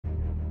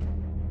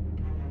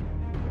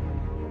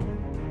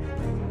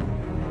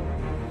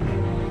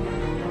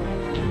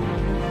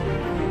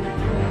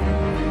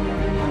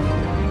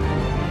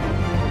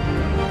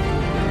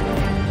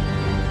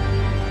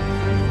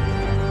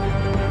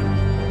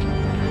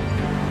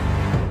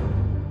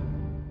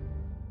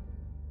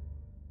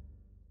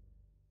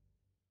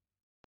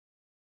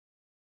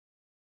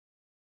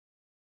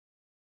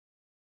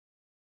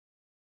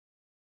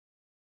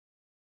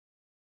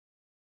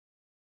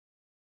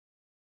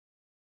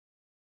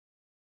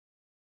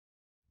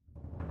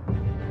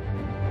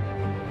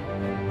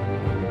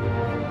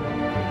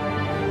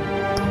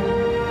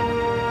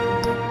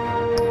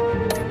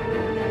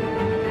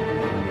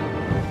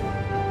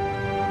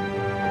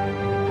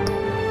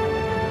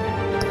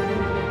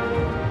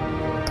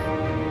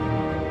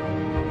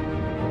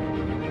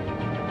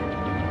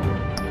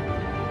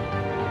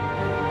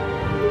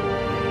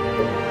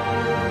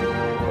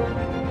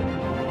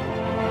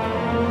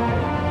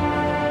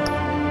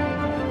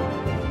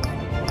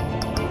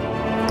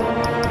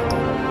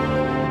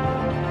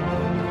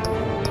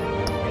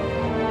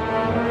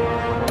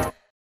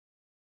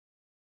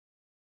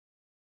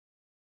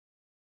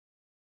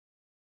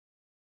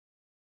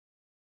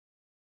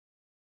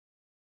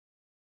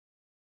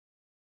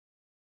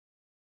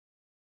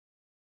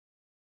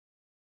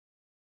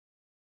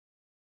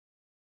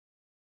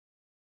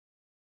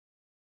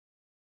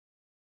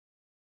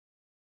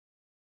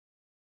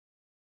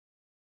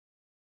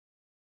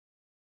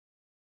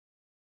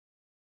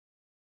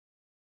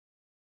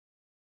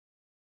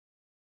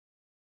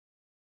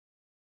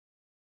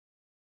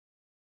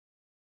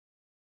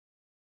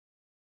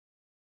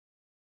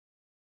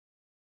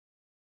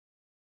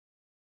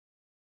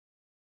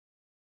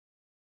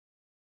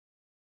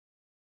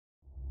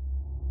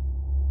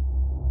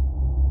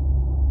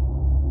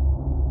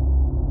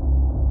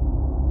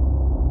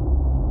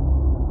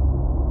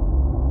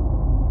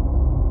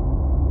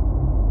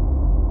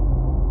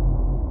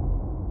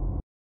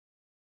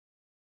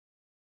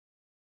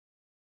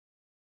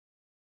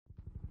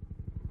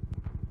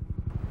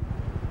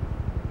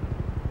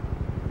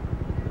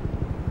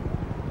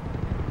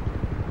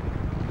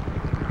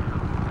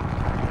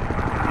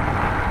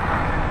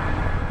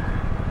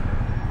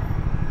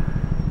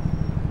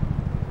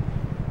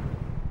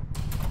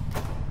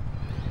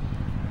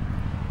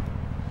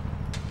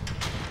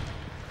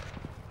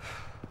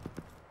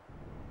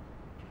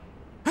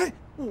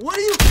What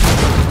are you...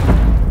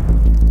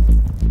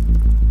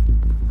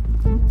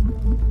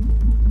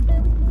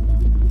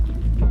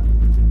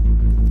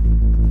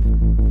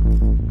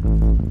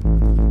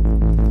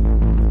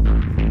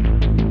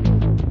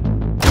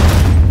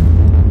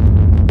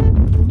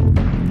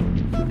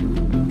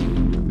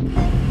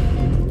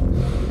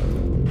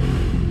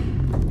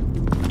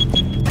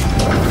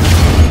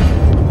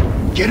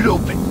 Get it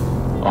open.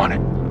 On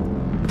it.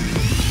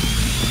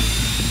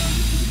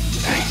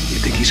 Hey, you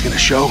think he's gonna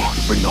show?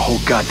 Bring the whole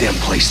goddamn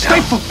place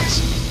down. Stay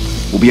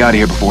focused! We'll be out of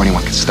here before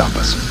anyone can stop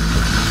us.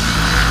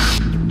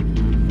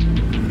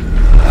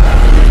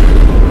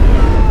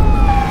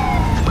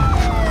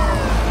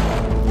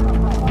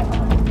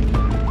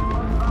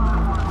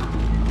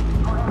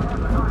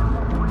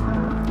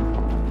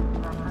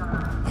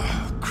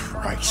 Oh,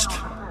 Christ.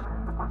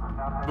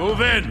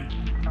 Move in!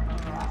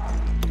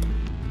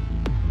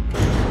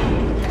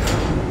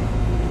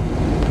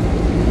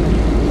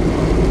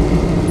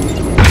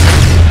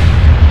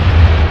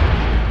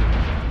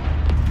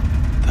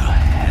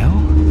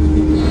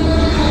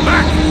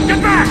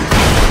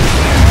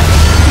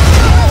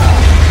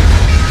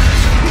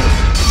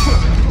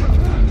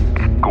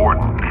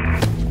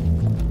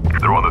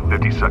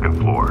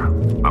 Second floor.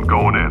 I'm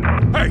going in.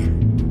 Hey!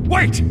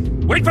 Wait!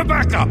 Wait for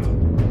backup!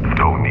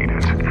 Don't need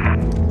it.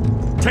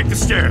 Take the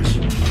stairs.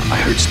 I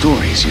heard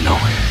stories, you know.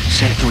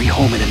 Sent 3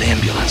 home in an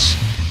ambulance.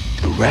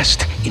 The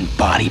rest in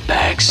body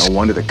bags. No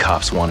wonder the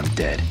cops want him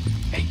dead.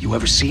 Hey, you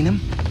ever seen him?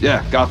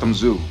 Yeah, Gotham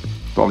Zoo.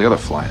 With all the other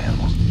flying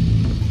animals.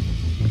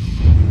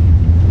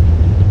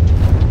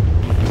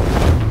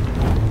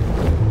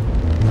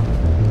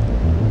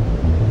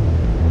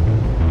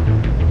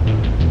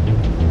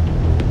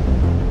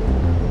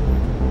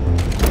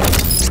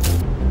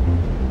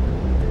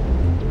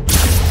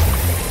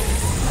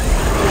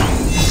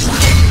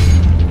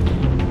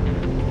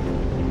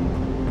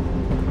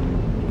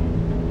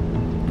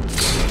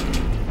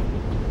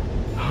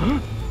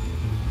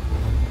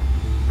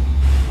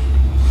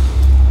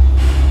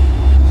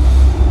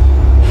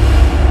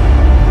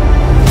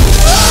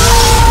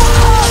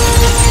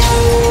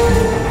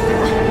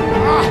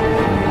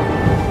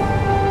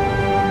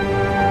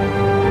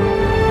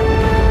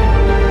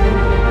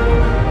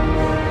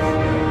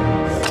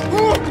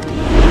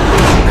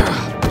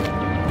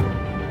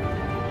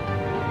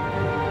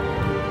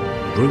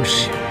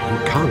 Bruce, you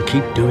can't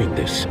keep doing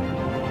this.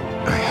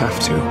 I have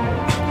to.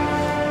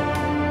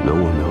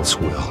 No one else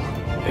will.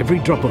 Every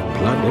drop of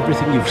blood,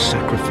 everything you've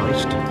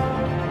sacrificed.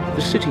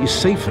 The city is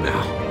safer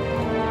now.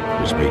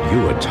 It has made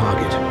you a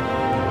target.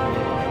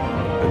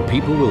 And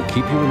people will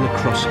keep you in the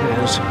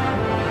crosshairs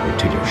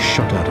until you're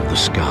shot out of the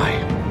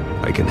sky.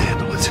 I can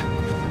handle it.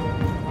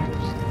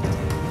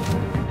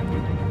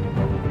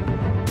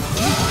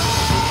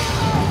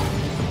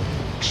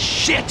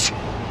 Shit!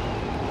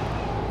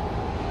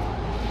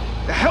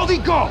 The hell'd he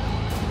go?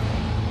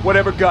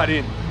 Whatever got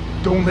in,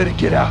 don't let it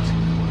get out.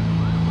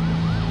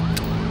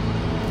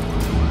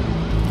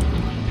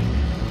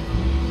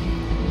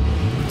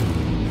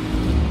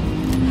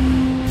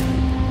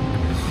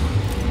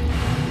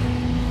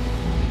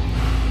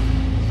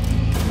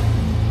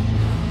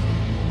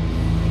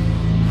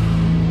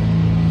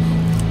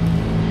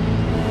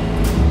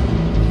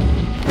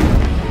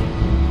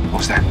 What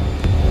was that?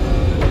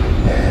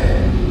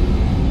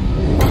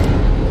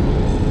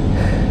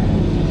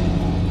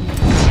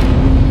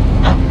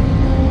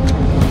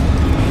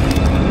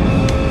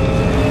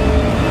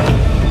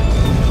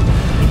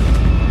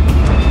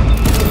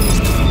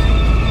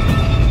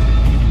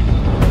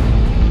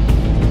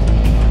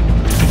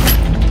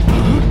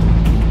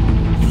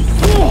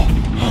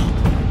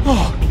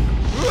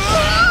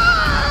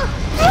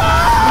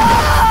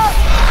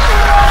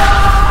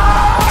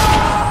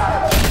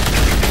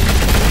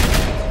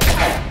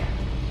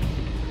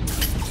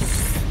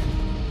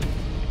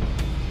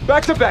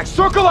 Back to back,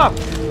 circle up!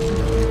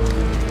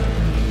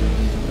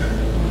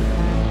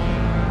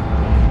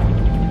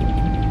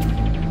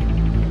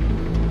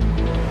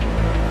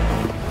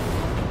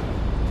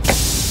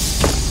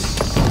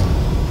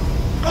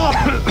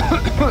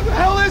 What the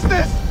hell is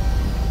this?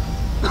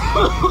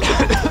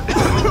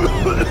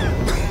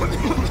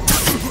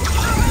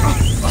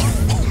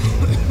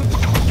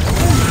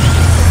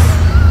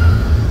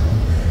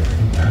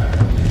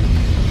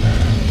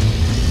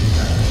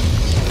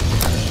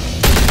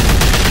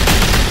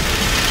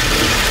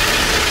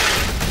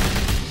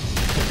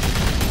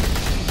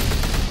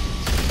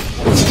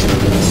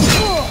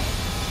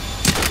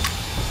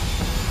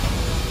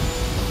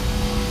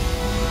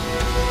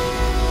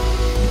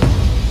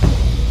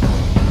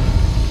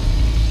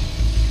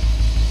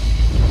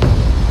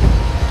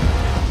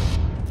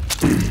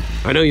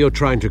 I know you're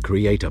trying to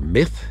create a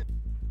myth,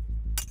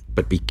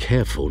 but be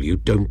careful you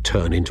don't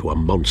turn into a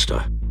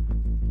monster.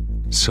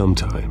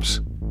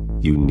 Sometimes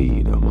you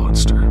need a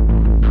monster.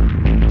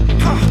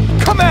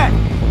 Come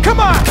on!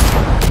 Come on!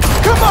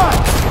 Come on!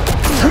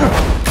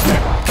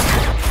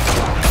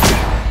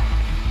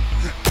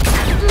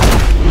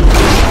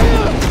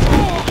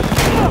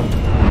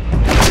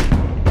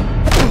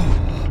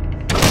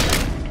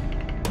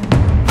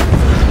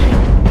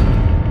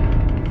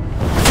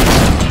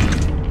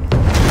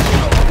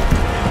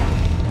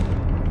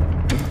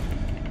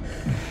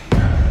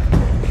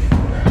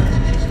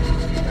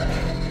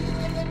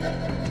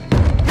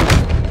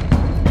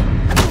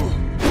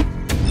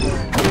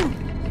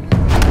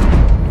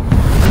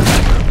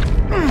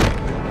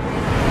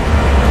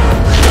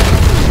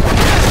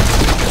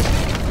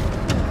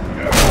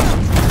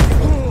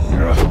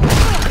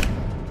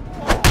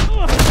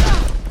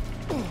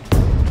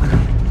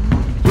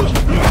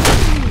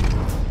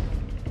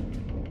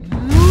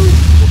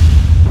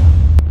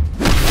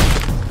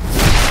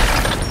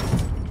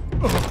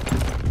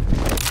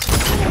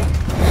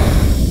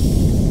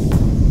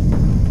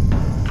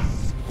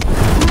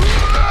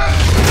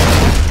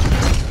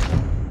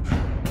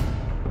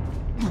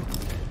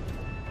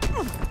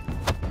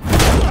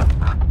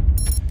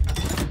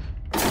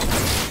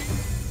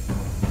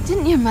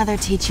 mother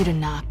teach you to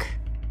knock?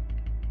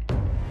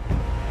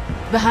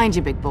 Behind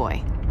you, big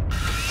boy.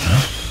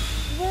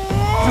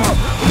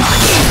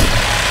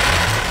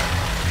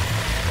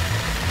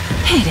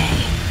 Heyday.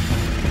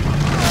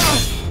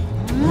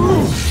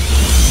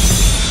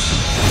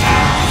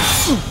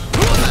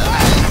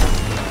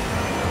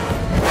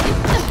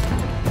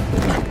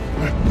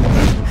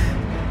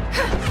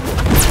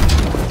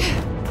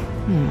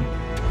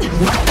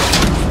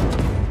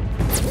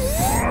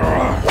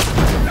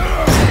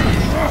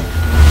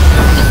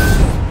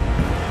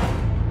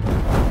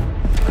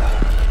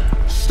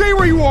 Stay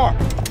where you are!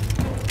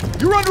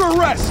 You're under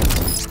arrest!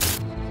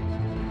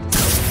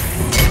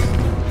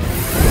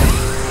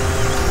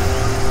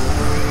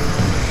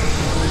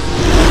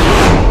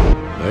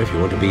 If you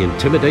want to be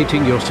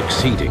intimidating, you're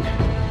succeeding.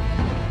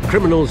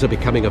 Criminals are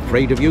becoming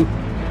afraid of you,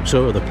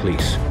 so are the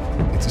police.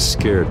 It's a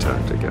scare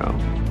tactic, Al.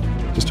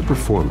 Just a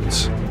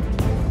performance.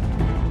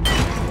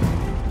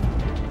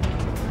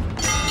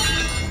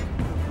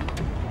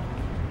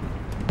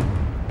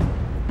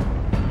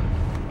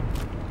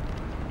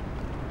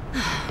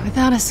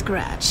 Without a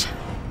scratch.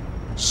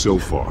 So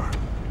far.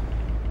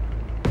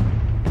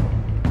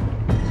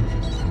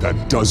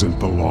 That doesn't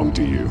belong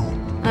to you.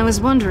 I was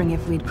wondering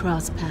if we'd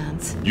cross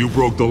paths. You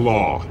broke the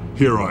law.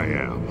 Here I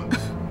am.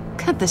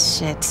 Cut the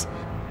shit.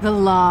 The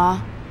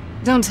law.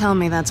 Don't tell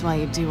me that's why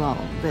you do all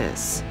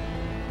this.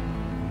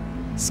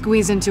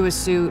 Squeeze into a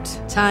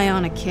suit, tie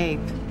on a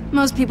cape.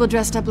 Most people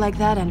dressed up like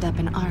that end up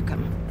in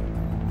Arkham.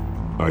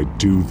 I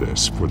do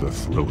this for the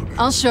thrill of it.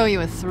 I'll show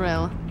you a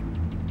thrill.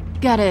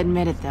 Gotta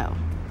admit it, though.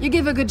 You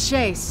give a good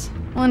chase.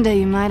 One day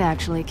you might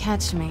actually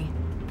catch me.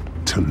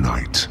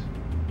 Tonight.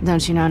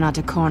 Don't you know not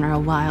to corner a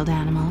wild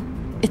animal?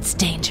 It's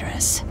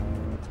dangerous.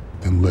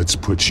 Then let's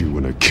put you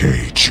in a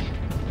cage.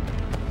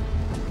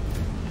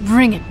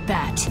 Bring it,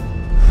 Bat.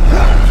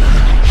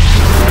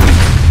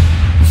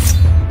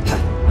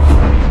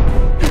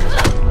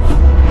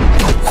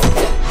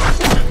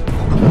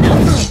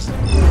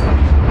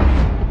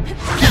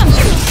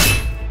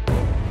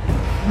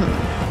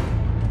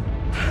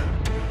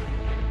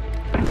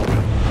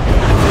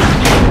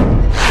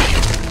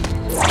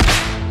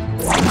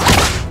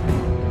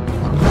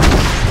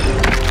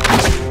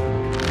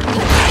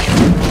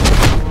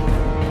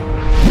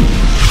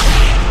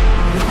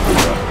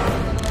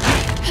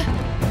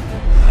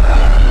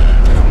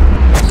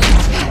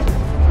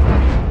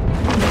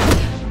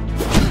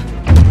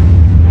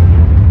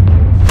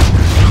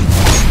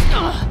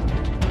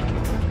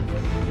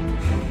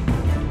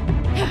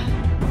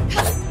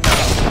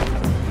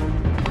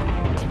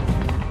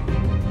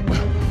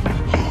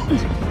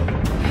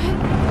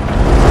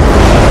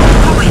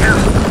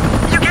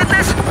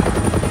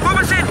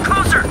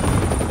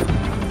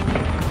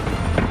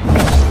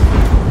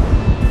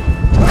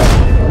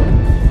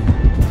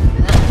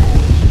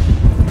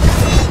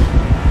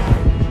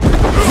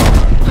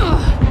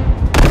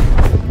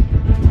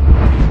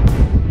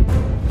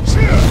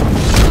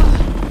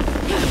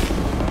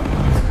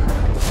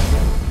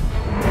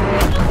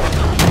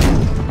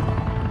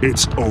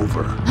 It's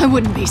over. I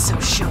wouldn't be so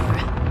sure.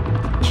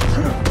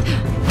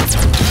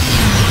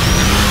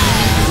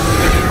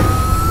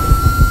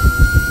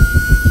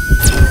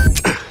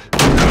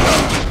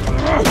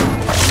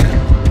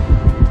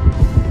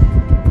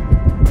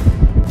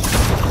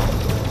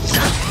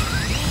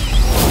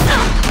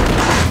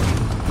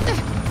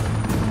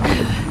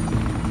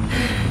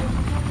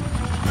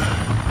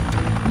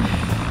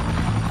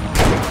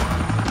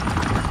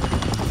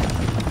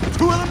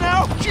 Two of them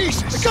now?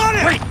 Jesus! I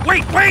got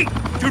it! Wait!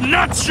 Do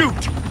not shoot!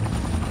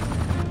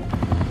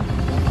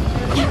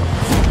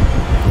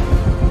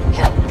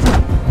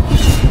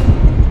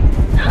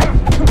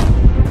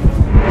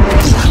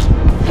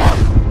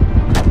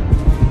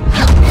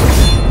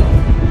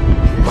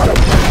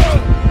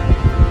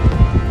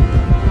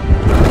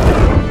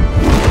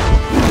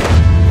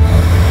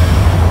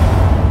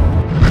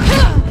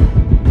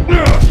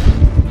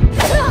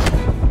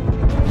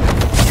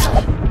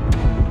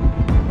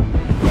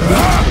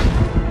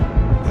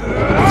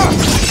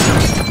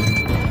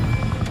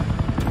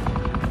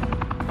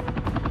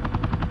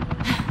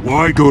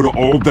 Why go to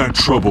all that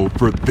trouble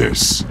for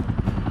this?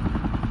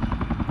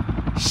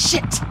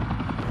 Shit!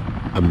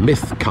 A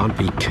myth can't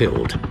be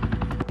killed.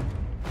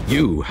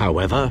 You,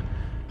 however,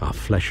 are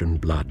flesh and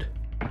blood.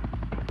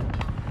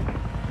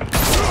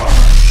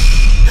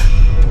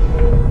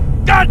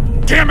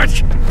 God damn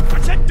it!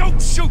 I said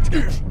don't shoot!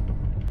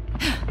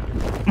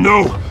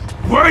 No!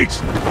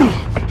 Wait!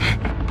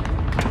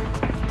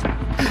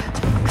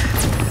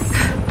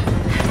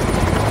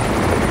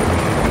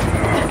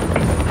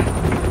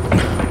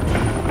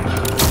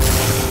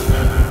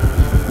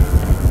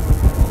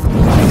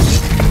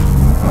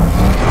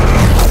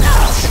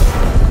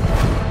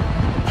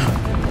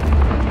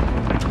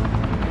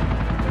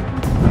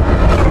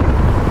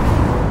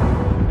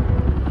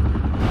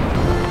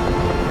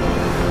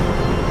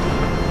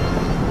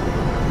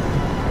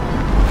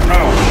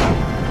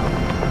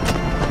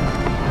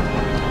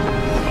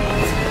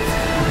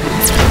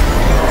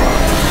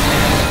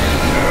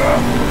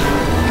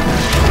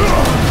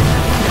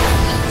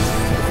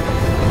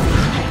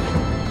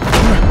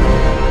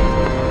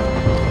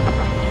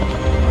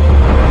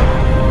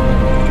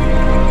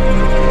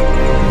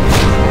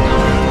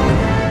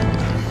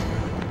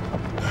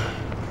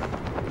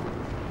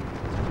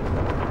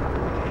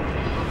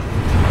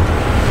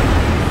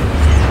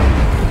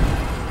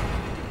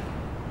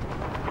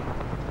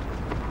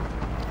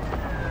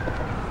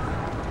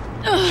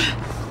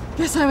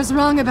 guess I was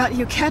wrong about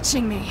you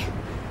catching me.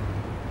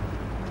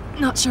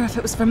 Not sure if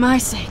it was for my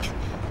sake,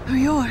 or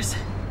yours.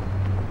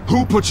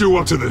 Who put you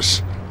up to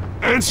this?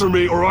 Answer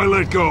me or I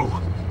let go.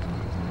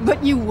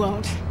 But you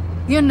won't.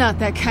 You're not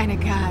that kind of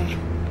guy.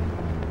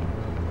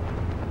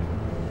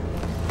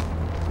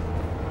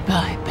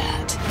 Bye,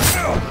 Bat.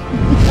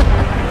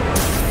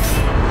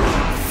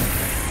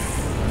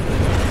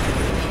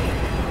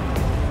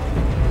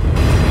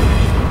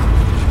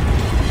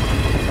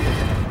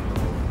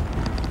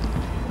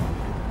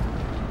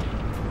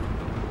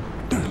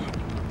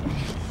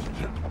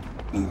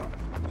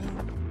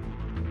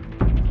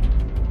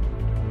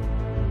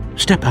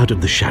 Step out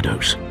of the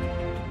shadows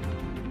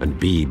and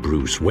be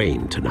Bruce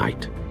Wayne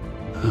tonight.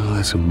 Oh,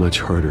 that's a much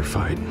harder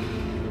fight.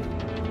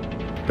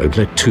 Don't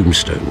let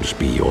tombstones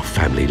be your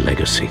family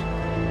legacy.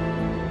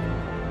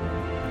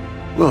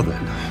 Well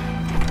then.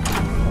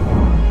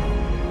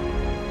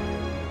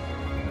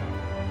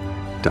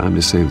 Time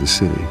to save the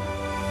city.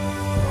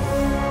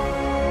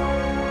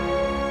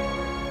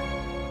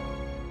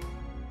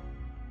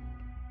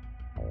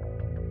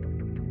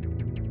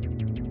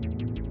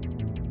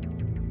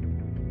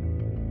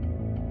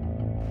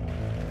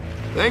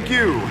 Thank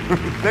you.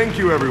 Thank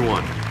you,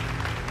 everyone.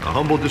 A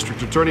humble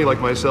district attorney like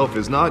myself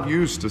is not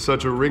used to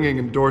such a ringing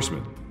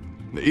endorsement.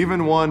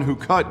 Even one who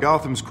cut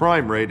Gotham's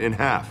crime rate in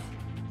half.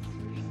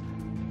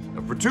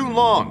 For too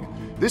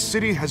long, this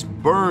city has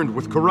burned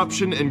with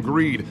corruption and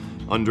greed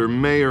under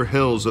Mayor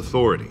Hill's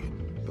authority.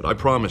 But I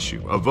promise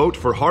you, a vote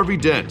for Harvey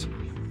Dent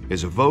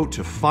is a vote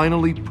to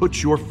finally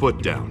put your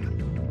foot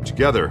down.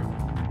 Together,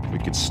 we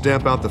can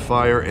stamp out the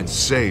fire and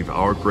save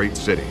our great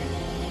city.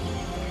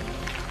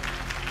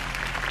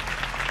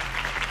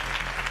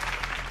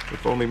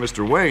 If only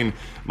Mr. Wayne,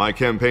 my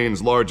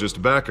campaign's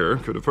largest backer,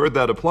 could have heard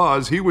that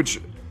applause, he would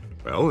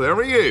well,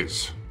 there he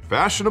is.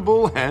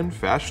 Fashionable and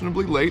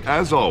fashionably late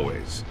as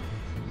always.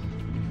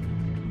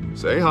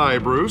 Say hi,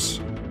 Bruce.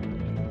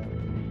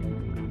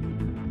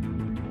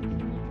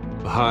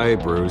 Hi,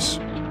 Bruce.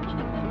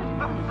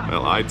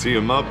 Well, I tee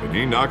him up and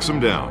he knocks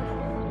him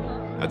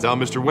down. That's how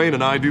Mr. Wayne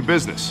and I do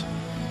business.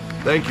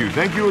 Thank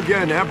you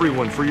again,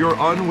 everyone, for your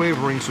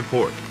unwavering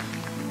support.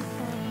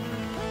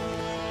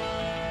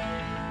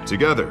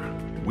 Together,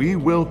 we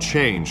will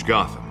change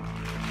Gotham.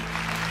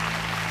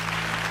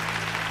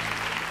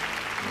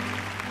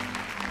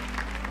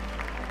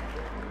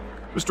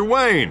 Mr.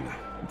 Wayne,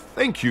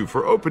 thank you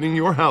for opening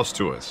your house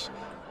to us.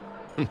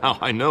 Now,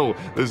 I know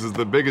this is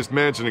the biggest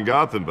mansion in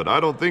Gotham, but I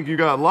don't think you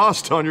got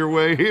lost on your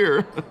way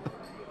here.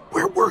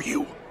 Where were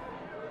you?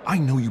 I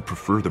know you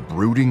prefer the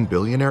brooding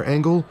billionaire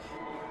angle,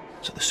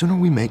 so the sooner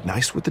we make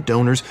nice with the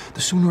donors,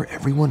 the sooner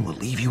everyone will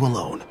leave you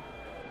alone.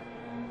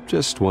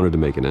 Just wanted to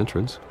make an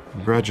entrance.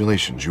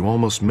 Congratulations, you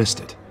almost missed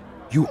it.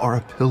 You are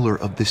a pillar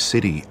of this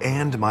city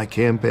and my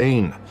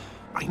campaign.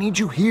 I need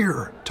you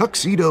here,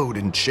 tuxedoed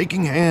and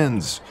shaking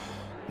hands.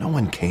 No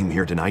one came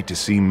here tonight to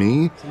see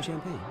me. Some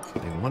champagne.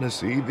 They want to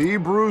see the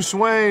Bruce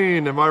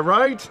Wayne, am I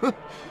right?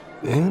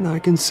 And I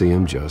can see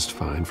him just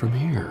fine from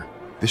here.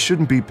 This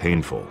shouldn't be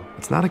painful.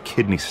 It's not a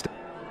kidney stone.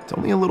 It's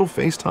only a little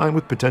FaceTime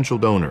with potential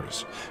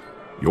donors.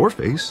 Your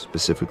face,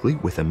 specifically,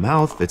 with a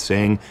mouth that's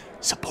saying,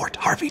 support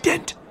Harvey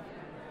Dent.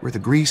 We're the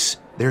grease,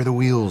 they're the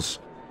wheels.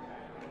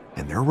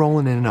 And they're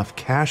rolling in enough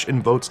cash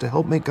and votes to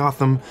help make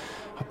Gotham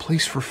a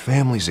place for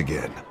families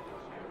again.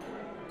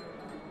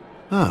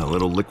 A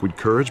little liquid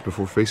courage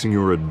before facing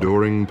your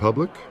adoring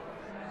public.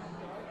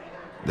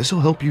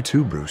 This'll help you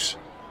too, Bruce.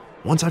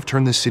 Once I've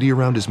turned this city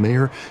around as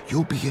mayor,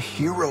 you'll be a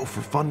hero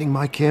for funding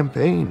my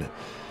campaign.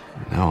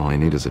 Now all I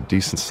need is a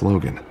decent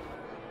slogan.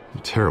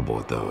 I'm terrible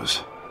at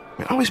those.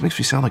 It always makes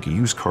me sound like a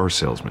used car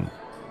salesman.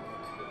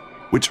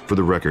 Which, for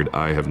the record,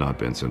 I have not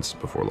been since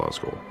before law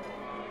school.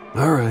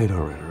 All right.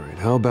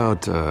 How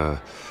about,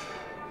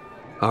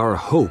 our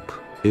hope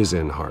is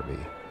in Harvey?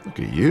 Look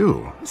at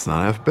you. It's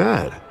not half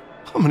bad.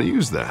 I'm gonna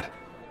use that.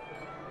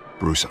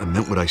 Bruce, I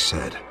meant what I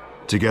said.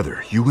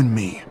 Together, you and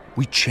me,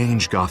 we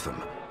change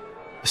Gotham.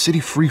 A city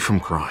free from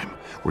crime,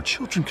 where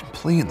children can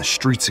play in the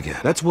streets again.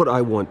 That's what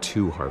I want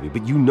too, Harvey,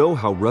 but you know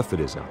how rough it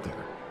is out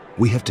there.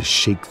 We have to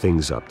shake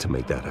things up to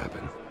make that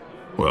happen.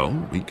 Well,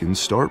 we can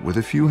start with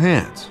a few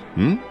hands,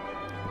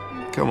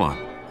 Come on.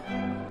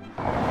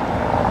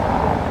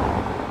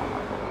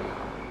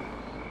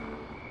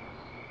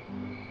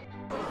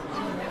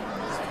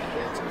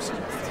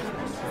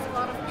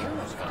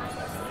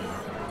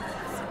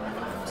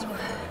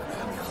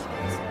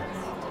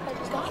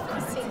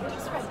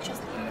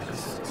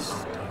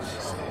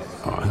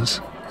 Oz?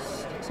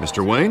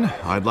 Mr. Wayne,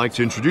 I'd like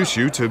to introduce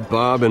you to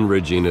Bob and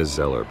Regina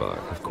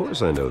Zellerbach. Of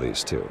course I know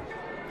these two.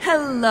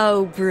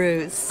 Hello,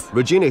 Bruce.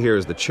 Regina here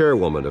is the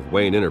chairwoman of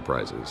Wayne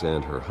Enterprises,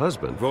 and her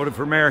husband... Voted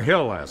for Mayor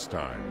Hill last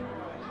time.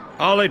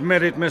 I'll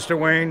admit it, Mr.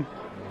 Wayne.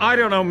 I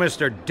don't know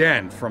Mr.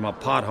 Dent from a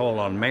pothole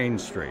on Main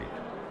Street,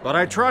 but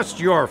I trust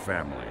your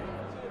family.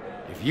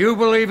 If you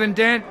believe in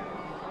Dent,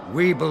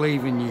 we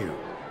believe in you.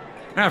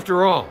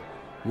 After all,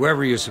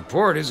 whoever you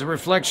support is a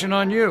reflection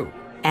on you.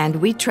 And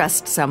we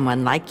trust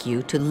someone like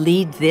you to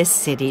lead this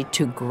city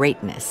to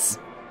greatness.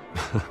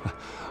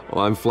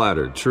 Well, I'm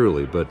flattered,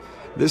 truly, but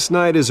this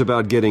night is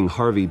about getting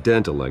Harvey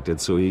Dent elected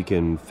so he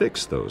can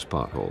fix those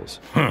potholes.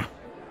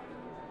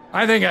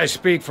 I think I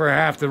speak for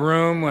half the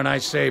room when I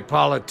say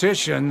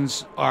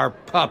politicians are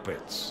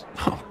puppets.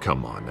 Oh,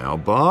 come on now,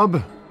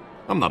 Bob.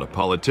 I'm not a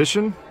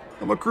politician.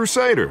 I'm a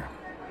crusader.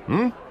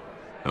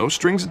 No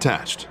strings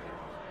attached.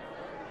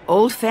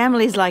 Old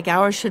families like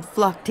ours should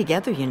flock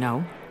together, you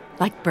know,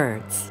 like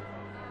birds.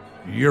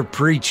 You're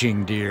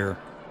preaching, dear.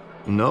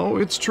 No,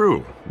 it's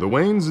true. The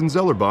Waynes and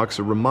Zellerbachs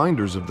are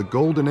reminders of the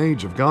golden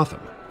age of Gotham.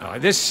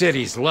 This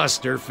city's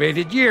luster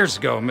faded years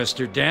ago,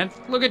 Mr.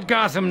 Dent. Look at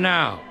Gotham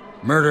now.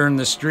 Murder in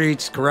the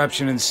streets,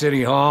 corruption in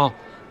City Hall,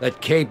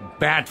 that Cape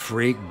Bat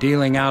freak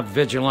dealing out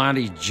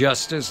vigilante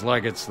justice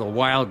like it's the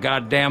wild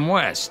goddamn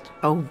West.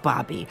 Oh,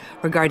 Bobby,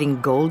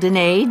 regarding Golden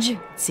Age,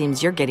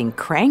 seems you're getting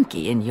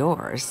cranky in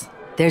yours.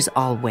 There's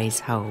always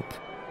hope.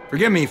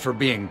 Forgive me for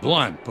being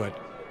blunt, but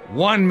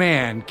one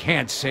man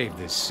can't save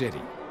this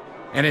city.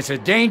 And it's a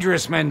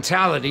dangerous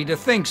mentality to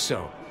think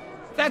so.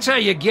 That's how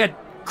you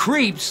get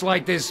creeps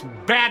like this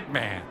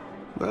Batman.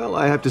 Well,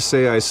 I have to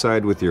say I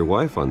side with your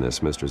wife on this,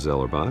 Mr.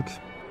 Zellerbach.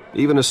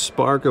 Even a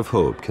spark of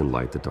hope can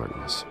light the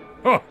darkness.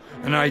 Oh,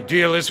 an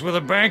idealist with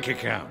a bank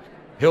account.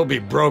 He'll be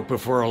broke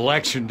before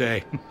Election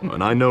Day.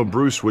 And I know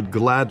Bruce would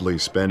gladly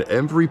spend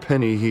every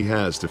penny he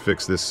has to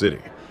fix this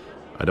city.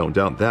 I don't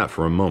doubt that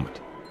for a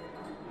moment.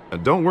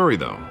 Don't worry,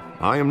 though.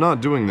 I am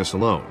not doing this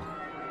alone.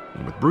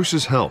 And with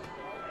Bruce's help,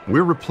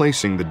 we're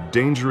replacing the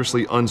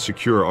dangerously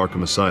unsecure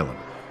Arkham Asylum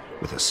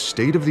with a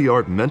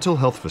state-of-the-art mental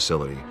health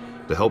facility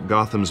to help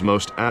Gotham's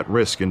most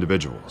at-risk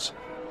individuals.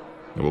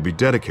 It will be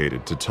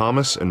dedicated to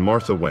Thomas and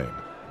Martha Wayne,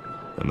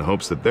 in the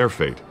hopes that their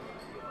fate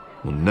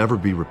will never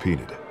be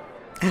repeated.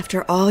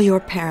 After all your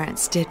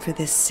parents did for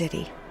this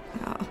city,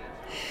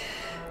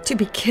 to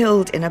be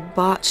killed in a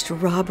botched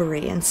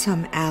robbery in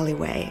some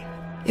alleyway,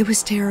 it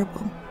was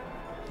terrible.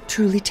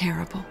 Truly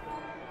terrible.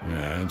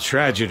 A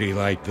tragedy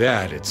like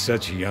that at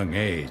such a young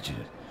age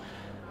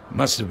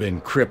must have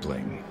been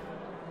crippling.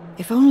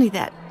 If only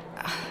that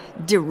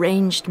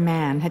deranged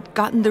man had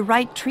gotten the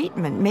right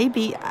treatment,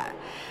 maybe...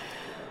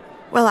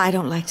 Well, I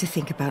don't like to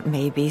think about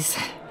maybes.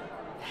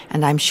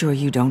 And I'm sure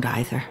you don't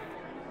either.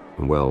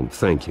 Well,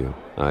 thank you.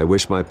 I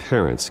wish my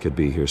parents could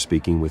be here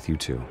speaking with you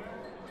too.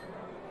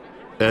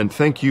 And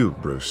thank you,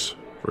 Bruce,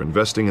 for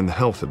investing in the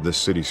health of this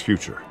city's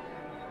future.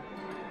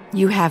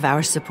 You have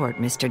our support,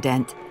 Mr.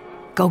 Dent.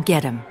 Go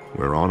get him.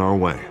 We're on our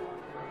way.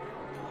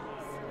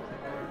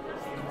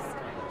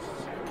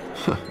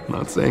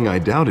 Not saying I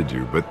doubted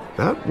you, but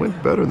that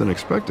went better than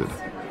expected.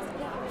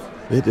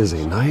 It is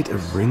a night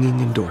of ringing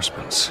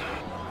endorsements.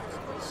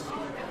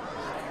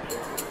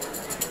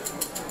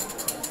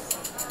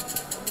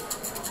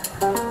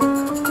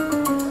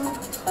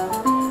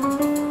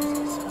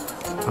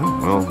 Oh,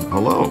 well,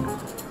 hello.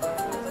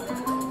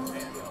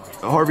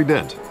 Harvey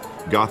Dent,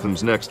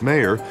 Gotham's next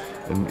mayor,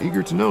 and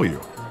eager to know you.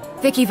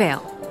 Vicky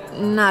Vale.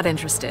 Not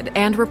interested.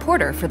 And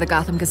reporter for the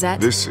Gotham Gazette.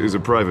 This is a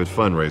private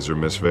fundraiser,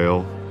 Miss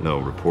Vale. No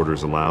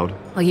reporters allowed.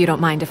 Well, you don't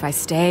mind if I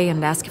stay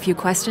and ask a few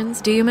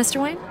questions, do you,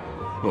 Mr. Wayne?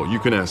 Well, you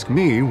can ask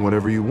me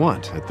whatever you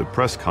want at the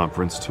press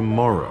conference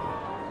tomorrow.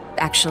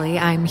 Actually,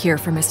 I'm here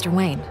for Mr.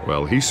 Wayne.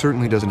 Well, he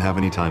certainly doesn't have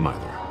any time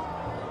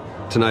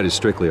either. Tonight is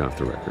strictly off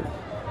the record.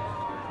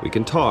 We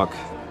can talk,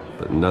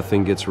 but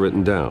nothing gets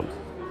written down.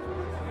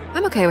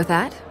 I'm okay with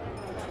that.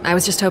 I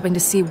was just hoping to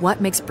see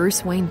what makes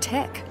Bruce Wayne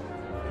tick.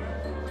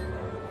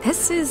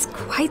 This is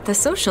quite the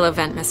social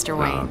event, Mr.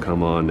 Wayne. Oh,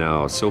 come on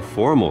now. It's so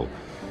formal.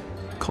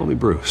 Call me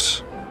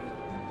Bruce.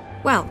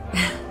 Well,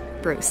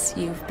 Bruce,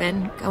 you've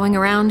been going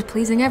around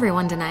pleasing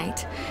everyone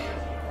tonight.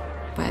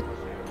 But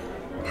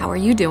how are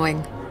you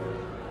doing?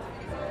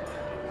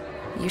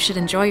 You should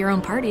enjoy your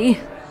own party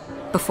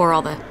before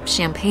all the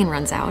champagne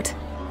runs out.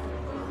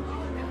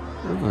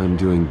 Well, I'm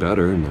doing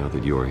better now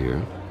that you're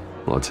here.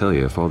 Well, I'll tell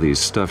you, if all these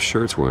stuffed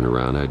shirts weren't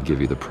around, I'd give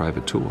you the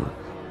private tour.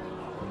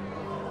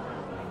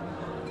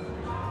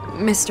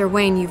 Mr.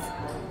 Wayne,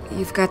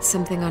 you've got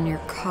something on your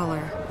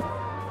collar.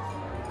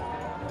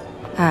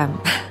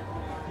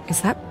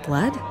 Is that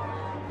blood?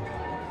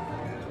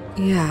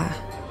 Yeah.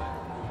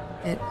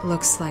 It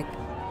looks like...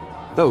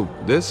 Oh,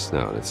 this?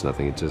 No, it's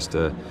nothing. It just,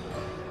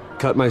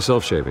 cut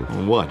myself shaving.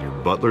 What, your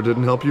butler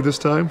didn't help you this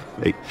time?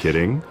 Hey,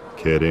 kidding.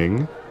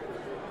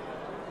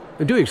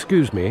 Do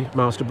excuse me,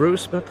 Master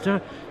Bruce,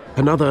 but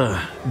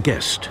another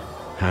guest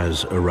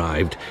has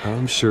arrived.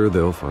 I'm sure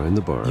they'll find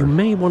the bar. You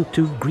may want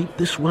to greet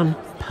this one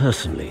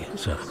personally,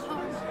 sir.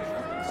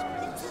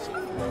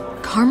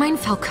 Carmine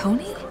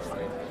Falcone?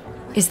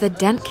 Is the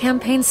Dent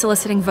campaign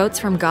soliciting votes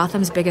from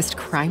Gotham's biggest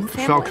crime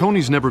family?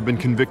 Falcone's never been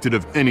convicted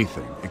of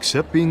anything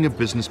except being a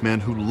businessman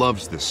who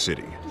loves this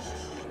city.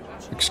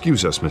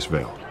 Excuse us, Miss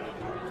Vale.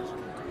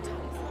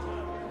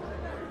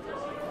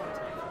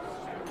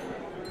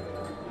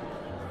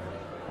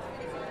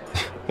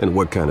 And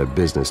what kind of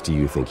business do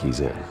you think he's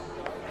in?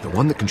 The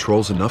one that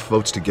controls enough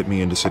votes to get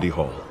me into City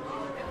Hall.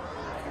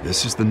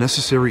 This is the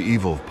necessary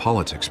evil of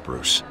politics,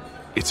 Bruce.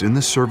 It's in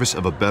the service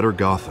of a better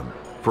Gotham,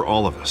 for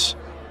all of us.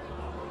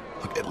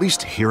 Look, at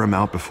least hear him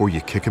out before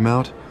you kick him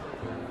out.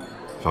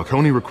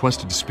 Falcone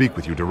requested to speak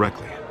with you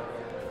directly.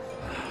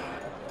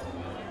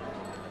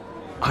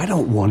 I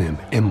don't want him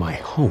in my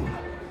home.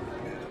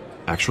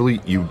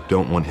 Actually, you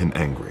don't want him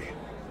angry.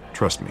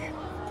 Trust me.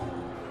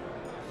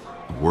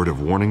 A word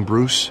of warning,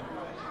 Bruce?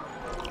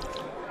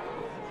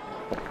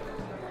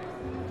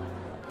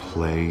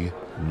 Play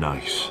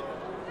nice.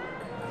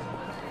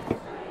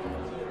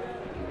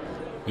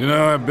 You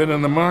know, I've been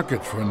in the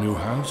market for a new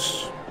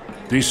house.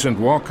 Decent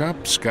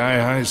walk-up,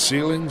 sky-high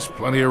ceilings,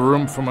 plenty of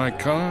room for my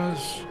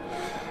cars.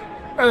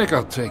 I think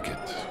I'll take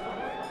it.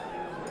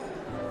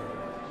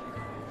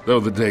 Though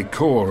the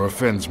decor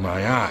offends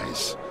my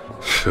eyes.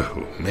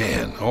 Oh,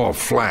 man, all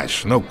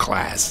flash, no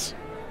class.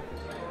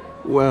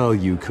 Well,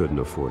 you couldn't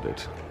afford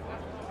it.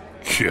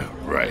 Yeah,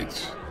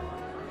 right.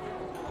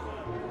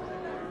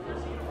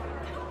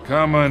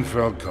 Carmine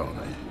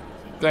Falcone,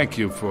 thank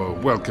you for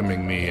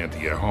welcoming me into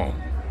your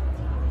home.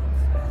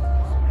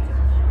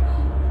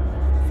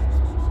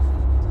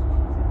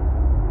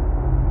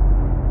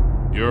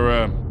 You're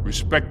a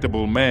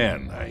respectable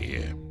man, I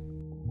hear.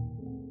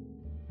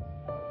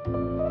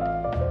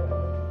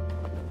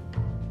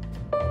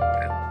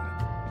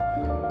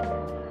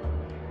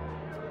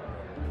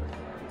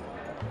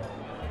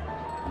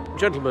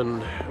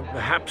 Gentlemen,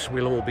 perhaps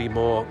we'll all be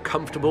more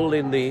comfortable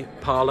in the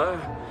parlor.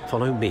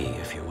 Follow me,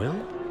 if you will.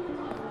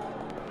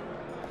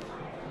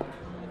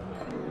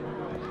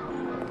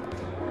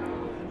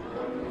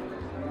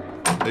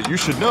 You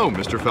should know,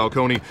 Mr.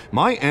 Falcone,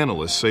 my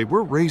analysts say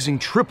we're raising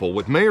triple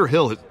what Mayor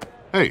Hill has...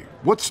 Hey,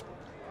 what's...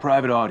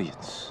 Private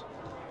audience.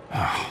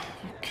 Oh,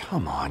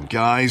 come on,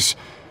 guys.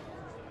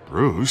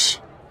 Bruce?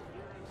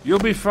 You'll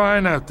be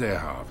fine out there,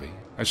 Harvey.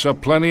 I saw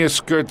plenty of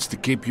skirts to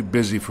keep you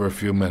busy for a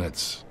few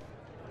minutes.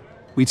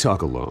 We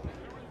talk alone.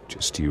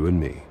 Just you and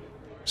me.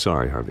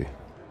 Sorry, Harvey.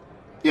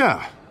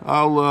 Yeah,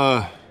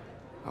 I'll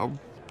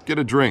get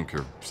a drink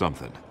or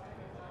something.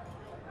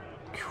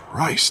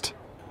 Christ.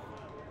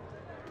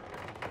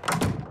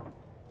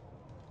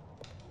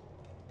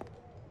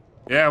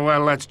 Yeah,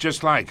 well, that's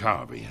just like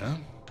Harvey, huh?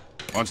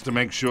 Wants to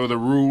make sure the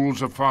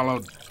rules are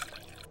followed.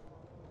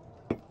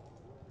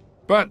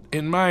 But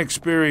in my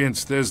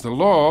experience, there's the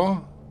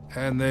law,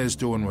 and there's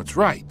doing what's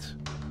right.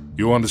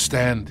 You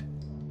understand?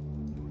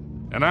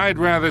 And I'd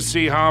rather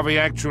see Harvey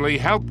actually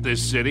help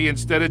this city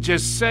instead of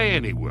just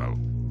saying he will.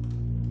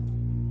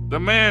 The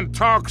man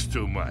talks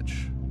too much,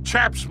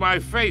 chaps my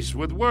face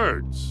with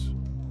words.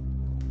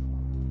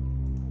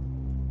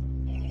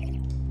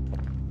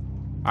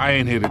 I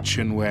ain't here to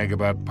chinwag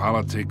about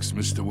politics,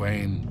 Mr.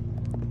 Wayne.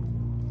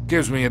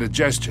 Gives me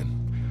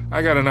indigestion.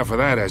 I got enough of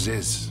that as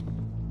is.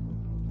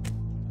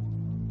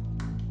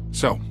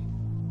 So,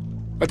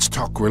 let's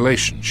talk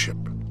relationship.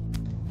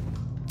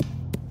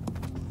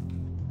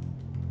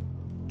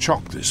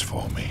 Chalk this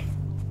for me.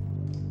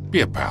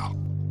 Be a pal.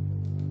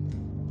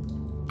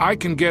 I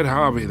can get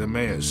Harvey the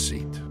mayor's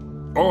seat,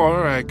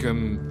 or I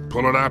can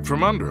pull it out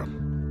from under him.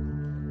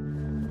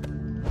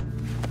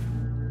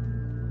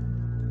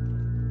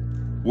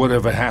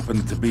 Whatever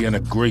happened to being a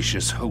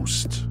gracious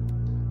host?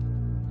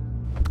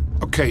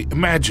 Okay,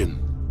 imagine,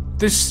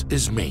 this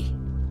is me.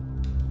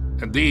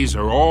 And these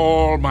are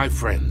all my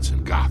friends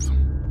in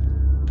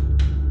Gotham.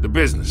 The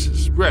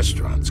businesses,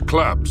 restaurants,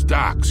 clubs,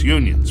 docks,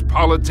 unions,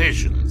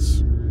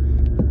 politicians.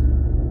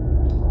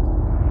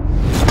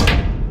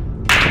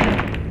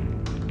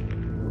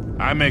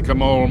 I make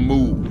them all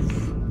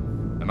move.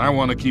 And I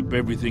want to keep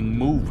everything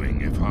moving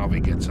if Harvey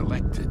gets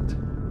elected.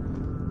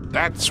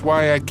 That's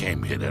why I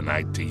came here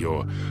tonight to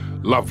your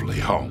lovely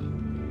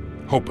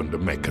home, hoping to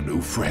make a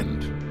new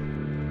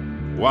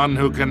friend. One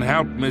who can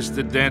help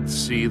Mr. Dent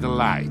see the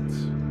light,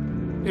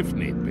 if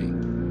need be.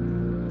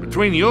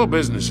 Between your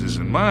businesses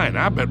and mine,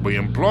 I bet we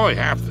employ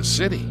half the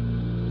city.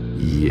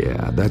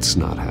 Yeah, that's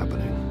not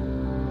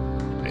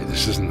happening. Hey,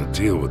 this isn't a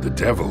deal with the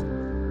devil.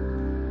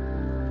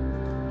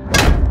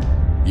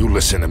 You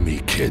listen to me,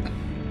 kid.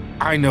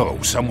 I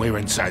know somewhere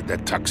inside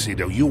that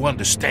tuxedo you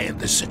understand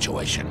this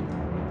situation.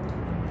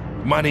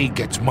 Money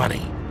gets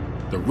money.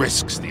 The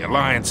risks, the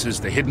alliances,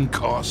 the hidden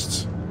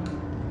costs.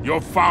 Your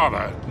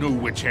father knew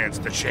which hands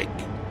to shake.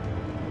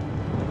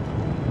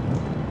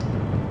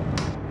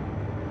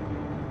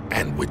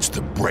 And which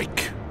to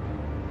break.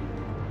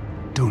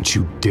 Don't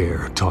you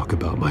dare talk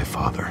about my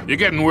father. You're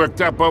getting worked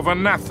up over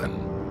nothing.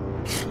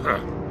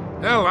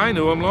 Hell, I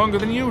knew him longer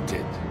than you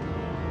did.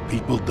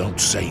 People don't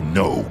say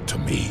no to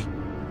me.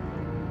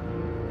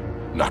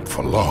 Not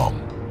for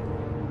long.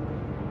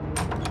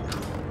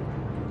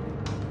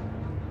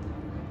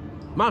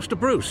 Master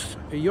Bruce,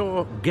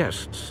 your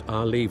guests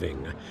are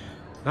leaving.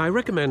 I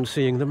recommend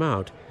seeing them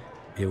out.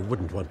 You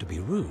wouldn't want to be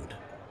rude.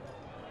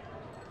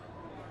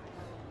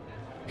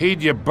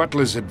 Heed your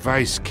butler's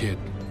advice, kid.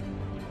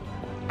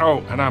 Oh,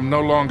 and I'm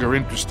no longer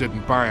interested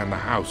in buying the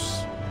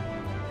house.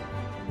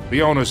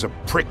 The owner's a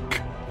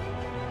prick.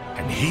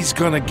 And he's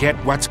gonna get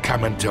what's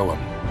coming to him.